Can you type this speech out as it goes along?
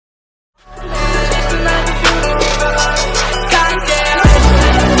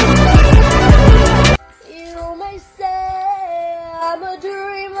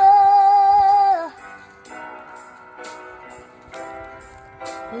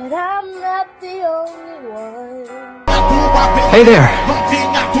but I'm not the only one. Hey there.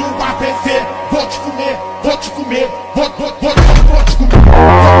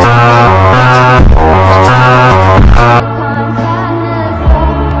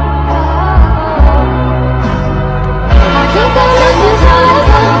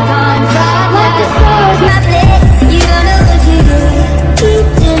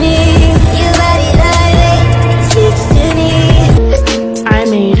 I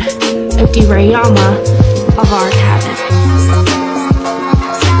made a diorama of our cabin.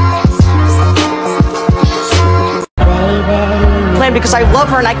 Plan because I love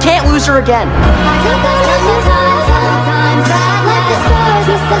her and I can't lose her again.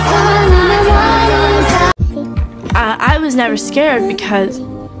 I was never scared because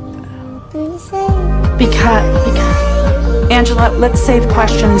Angela, let's save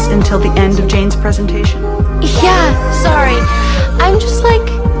questions until the end of Jane's presentation. Yeah, sorry. I'm just like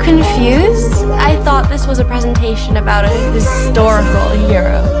confused. I thought this was a presentation about a historical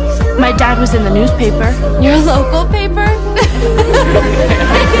hero. my dad was in the newspaper. Your local paper?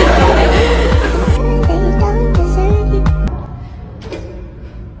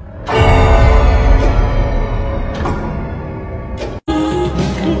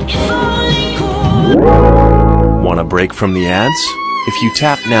 Want a break from the ads? If you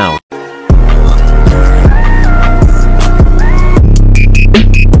tap now.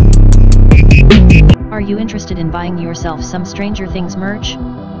 Are you interested in buying yourself some Stranger Things merch?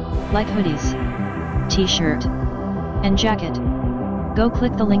 Like hoodies, t-shirt, and jacket? Go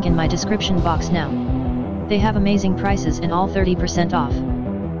click the link in my description box now. They have amazing prices and all 30% off.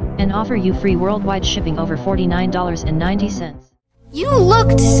 And offer you free worldwide shipping over $49.90. You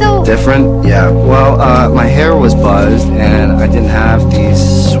looked so Different? Yeah. Well, my hair was buzzed and I didn't have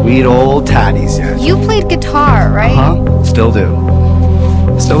these sweet old tatties yet. You played guitar, right? Uh-huh. Still do.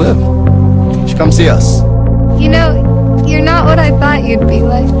 Still do. You should come see us. You know, you're not what I thought you'd be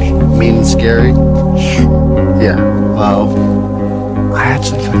like. Mean and scary? Yeah. Well, I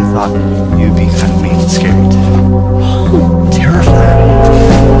actually kind of thought you'd be kind of mean and scary too. Terrifying.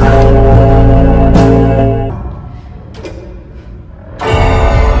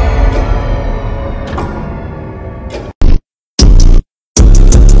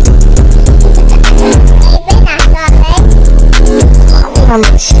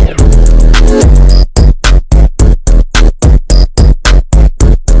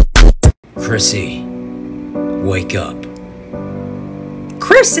 Chrissy, wake up.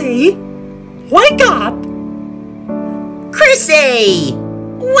 Chrissy, wake up! Chrissy,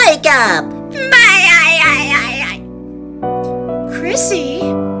 wake up! Chrissy,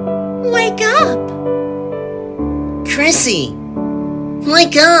 wake up! Chrissy,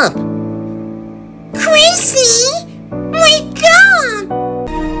 wake up! Chrissy, wake up!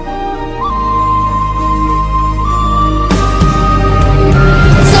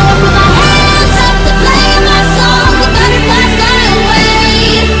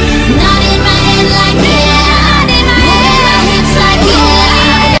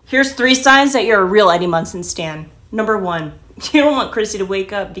 Here's 3 signs that you're a real Eddie Munson stan. Number 1, you don't want Chrissy to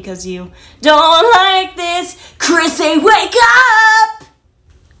wake up because you don't like this. Chrissy, wake up!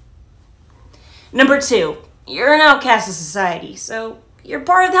 Number 2, you're an outcast of society, so you're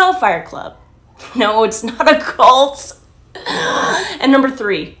part of the Hellfire Club. No, it's not a cult. And number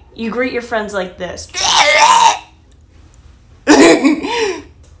 3, you greet your friends like this.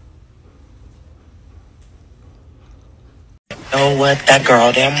 Know what that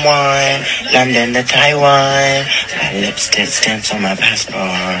girl them want? London to Taiwan. My lipstick stamps on my passport.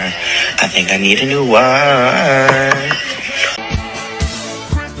 I think I need a new one.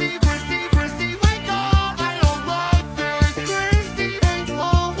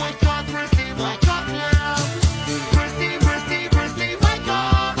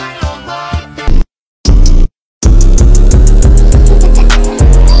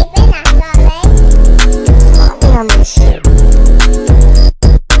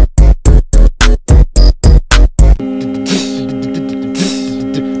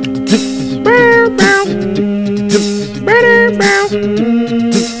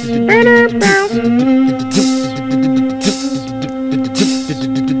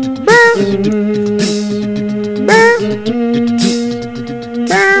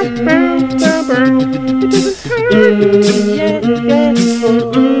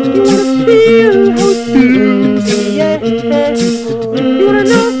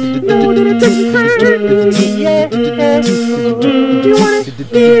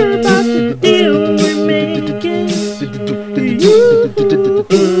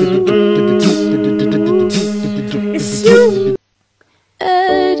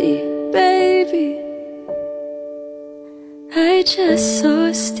 Eddie.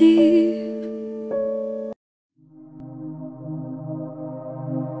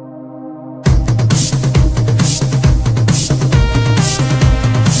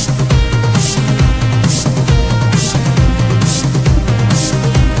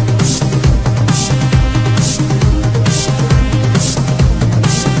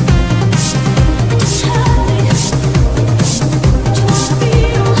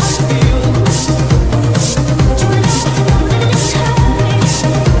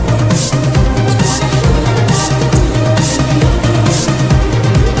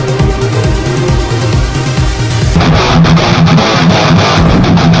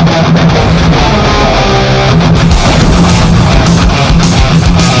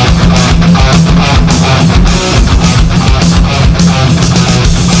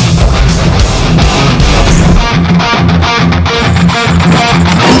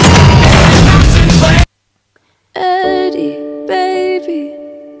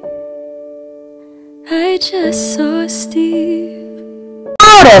 I saw Steve.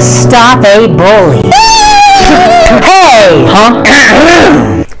 How to stop a bully. Hey!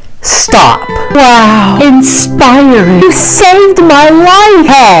 Huh? Stop. Wow. Inspiring. You saved my life.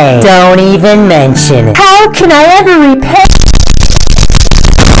 Hey! Don't even mention it. How can I ever repay?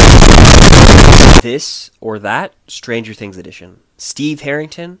 This or that, Stranger Things edition. Steve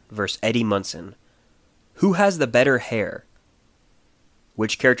Harrington versus Eddie Munson. Who has the better hair?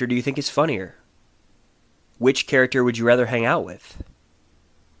 Which character do you think is funnier? Which character would you rather hang out with?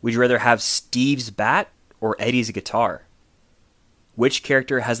 Would you rather have Steve's bat or Eddie's guitar? Which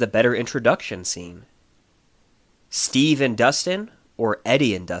character has the better introduction scene? Steve and Dustin or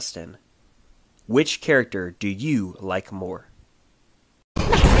Eddie and Dustin? Which character do you like more?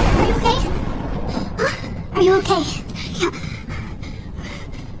 Are you okay? Yeah.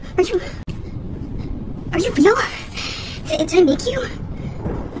 Are you real? Did I make you?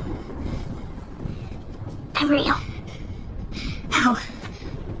 I'm real. How?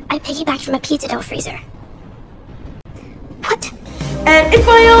 I piggybacked from a pizza dough freezer. What? And if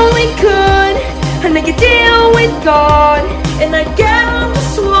I only could, I'd make a deal with God, and I'd get on the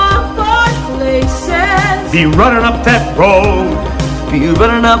swap our places. Be running up that road. Be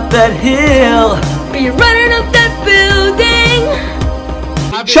running up that hill. Be running up that building.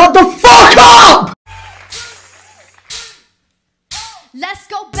 Shut the fuck up! Let's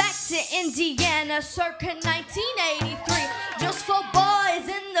go back to Indiana, circa 1983. Just 4 boys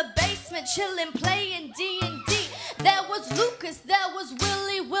in the basement, chillin', playing D&D. There was Lucas, there was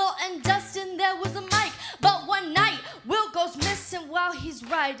Willie, Will, and Dustin. There was a Mike, but one night Will goes missing while he's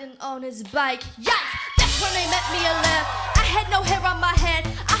riding on his bike. Yikes! That's when they met me alive. I had no hair on my head.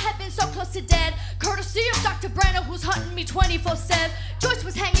 I had been so close to dead, courtesy of Dr. Brenner, who's hunting me 24/7. Joyce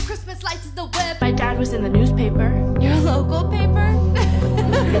was hanging Christmas lights in the web. My dad was in the newspaper. Your local paper?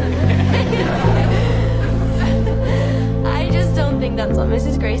 I just don't think that's what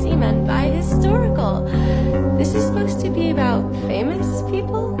Mrs. Gracie meant by historical. This is supposed to be about famous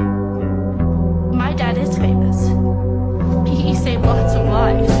people? My dad is famous. He saved lots of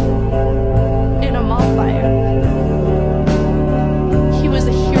lives in a mall fire. He was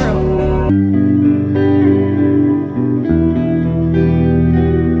a hero.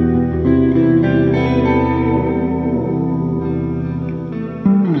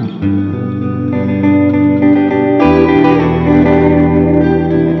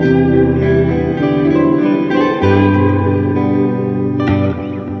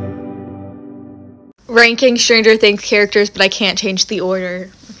 Ranking Stranger Things characters, but I can't change the order.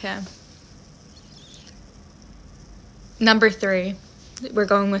 Okay. Number 3. We're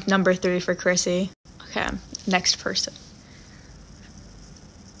going with number 3 for Chrissy. Okay, next person.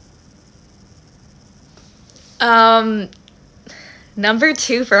 Number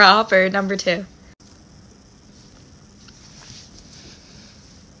 2 for Hopper, number 2.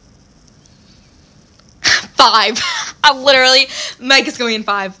 Five. I'm literally, Mike is going in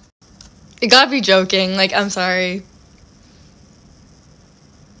 5. You gotta be joking, like, I'm sorry.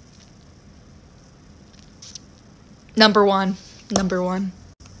 Number 1. Number 1.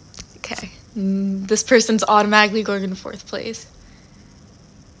 Okay. This person's automatically going in 4th place.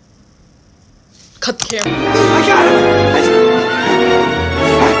 Cut the camera. I got it!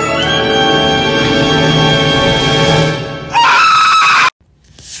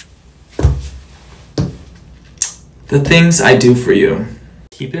 The things I do for you.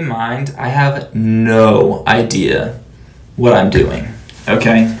 Keep in mind, I have no idea what I'm doing,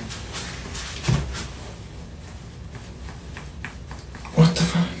 okay? What the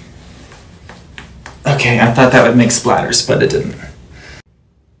fuck? Okay, I thought that would make splatters, but it didn't.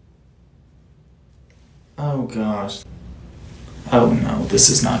 Oh gosh. Oh no, this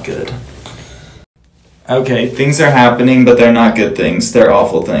is not good. Okay, things are happening, but they're not good things. They're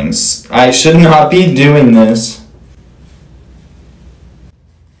awful things. I should not be doing this.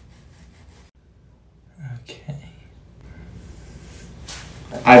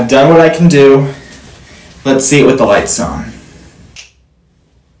 I've done what I can do. Let's see it with the lights on.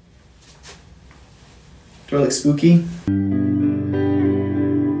 Do I look spooky?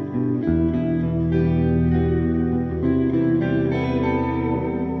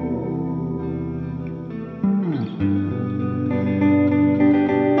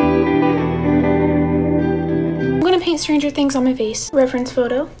 I'm gonna paint Stranger Things on my face. Reference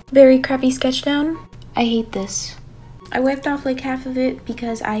photo. Very crappy sketch down. I hate this. I wiped off like half of it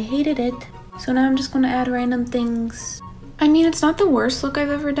because I hated it. So now I'm just gonna add random things. I mean, it's not the worst look I've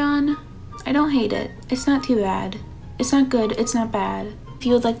ever done. I don't hate it. It's not too bad. It's not good, it's not bad. If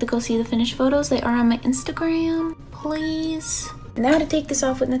you would like to go see the finished photos, they are on my Instagram, please. Now to take this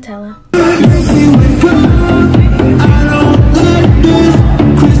off with Nutella.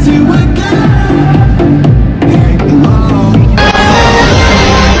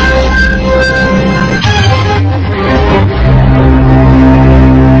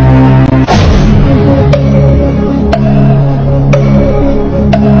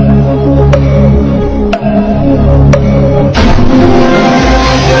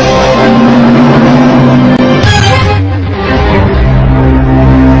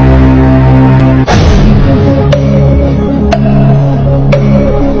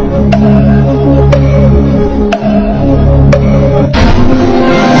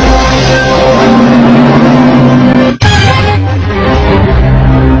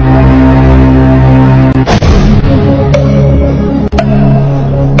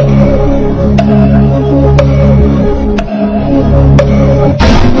 He's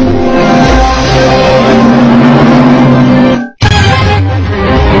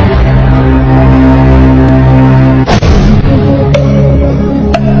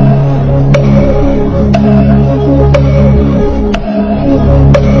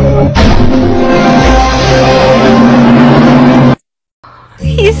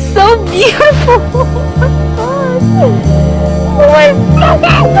so beautiful.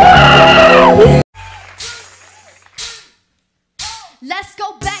 Let's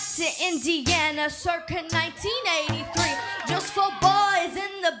go back to Indiana, circa 1983. Just four boys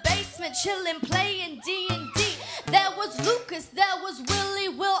in the basement, chilling, playing D&D. There was Lucas, there was Willie,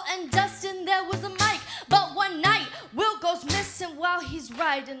 Will, and Dustin. There was a Mike, but one night Will goes missing while he's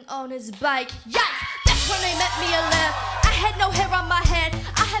riding on his bike. Yikes! That's when they met me alive. I had no hair on my head.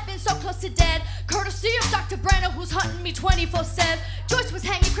 I had been so close to dead, courtesy of Dr. Brenner, who's hunting me 24/7. Joyce was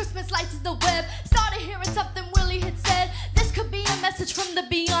hanging Christmas lights in the web. Started hearing something Willie had said. This could be a message from the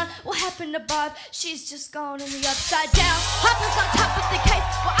beyond. What happened to Bob? She's just gone in the upside down. Hopper's on top of the case.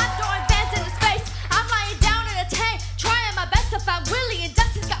 Well, I'm throwing vans into space. I'm lying down in a tank, trying my best to find Willie, and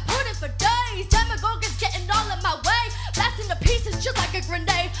Dustin's got pudding for days. Demogorgon's getting all in my way, blasting to pieces just like a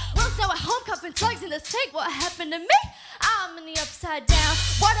grenade. Will's now at home, cuffing slugs in the sink. What happened to me? I'm in the upside down.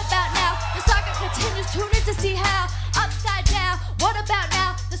 What about now? The saga continues. Tune in to see how. Upside down. What about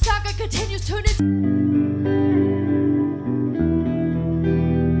now? The saga continues. Tune in.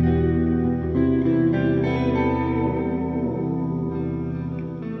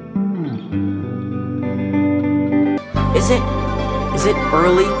 Is it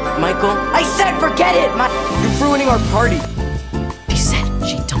early, Michael? I said forget it! You're ruining our party. She said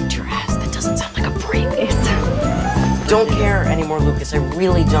she dumped your ass. That doesn't sound like a break. Don't care anymore, Lucas. I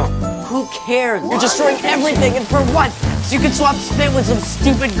really don't. Who cares? You're destroying everything, and for what? So you can swap spit with some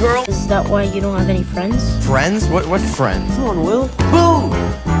stupid girl? Is that why you don't have any friends? Friends? What friends? Come on, Will. Boo!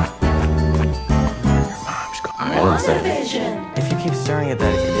 If you keep staring at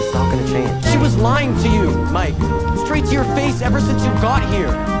that, it's not gonna change. She was lying to you, Mike. Straight to your face ever since you got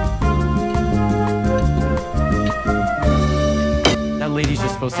here. That lady's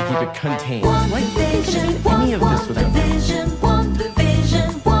just supposed to keep it contained. Like, you couldn't do any of this without her.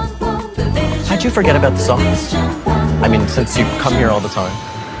 How'd you forget about the songs? I mean, since you come here all the time.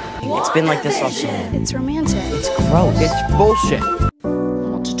 It's been like this all summer. It's romantic. It's gross. It's bullshit. I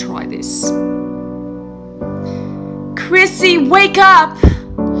want to try this. Chrissy, wake up!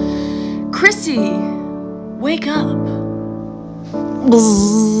 Chrissy, wake up.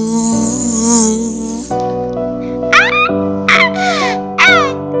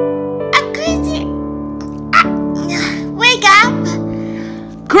 Chrissy, wake up!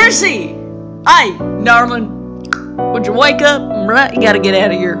 Chrissy! Hey, darling. Would you wake up? Right, you gotta get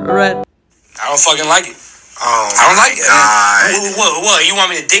out of here, alright? I don't fucking like it. I don't like it. What? You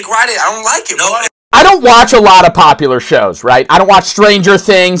want me to dick ride it? I don't like it. No. I don't watch a lot of popular shows, right? I don't watch Stranger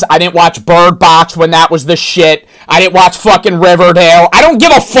Things. I didn't watch Bird Box when that was the shit. I didn't watch fucking Riverdale. I don't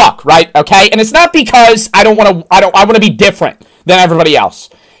give a fuck, right? Okay? And it's not because I want to be different than everybody else.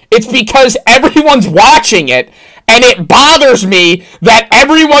 It's because everyone's watching it, and it bothers me that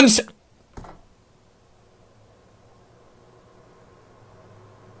everyone's...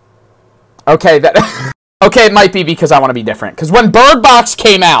 Okay, okay, it might be because I want to be different. Because when Bird Box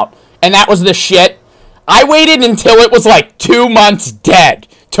came out, and that was the shit, I waited until it was like 2 months dead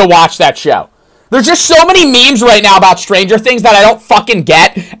to watch that show. There's just so many memes right now about Stranger Things that I don't fucking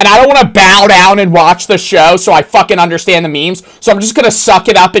get, and I don't want to bow down and watch the show so I fucking understand the memes, so I'm just going to suck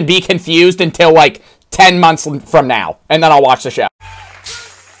it up and be confused until like 10 months from now, and then I'll watch the show.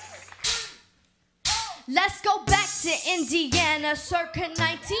 Let's go back to Indiana, circa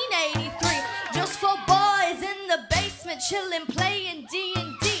 1983. Just four boys in the basement, chilling, playing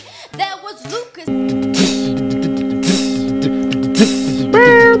D&D. There was Lucas.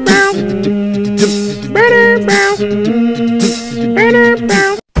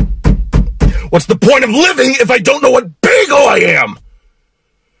 What's the point of living if I don't know what bagel I am?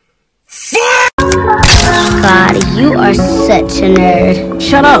 Fuck! God, you are such a nerd.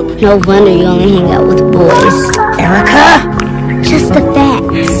 Shut up. No wonder you only hang out with boys. Erica? Just the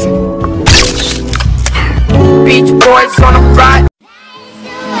facts. Beach Boys on the right.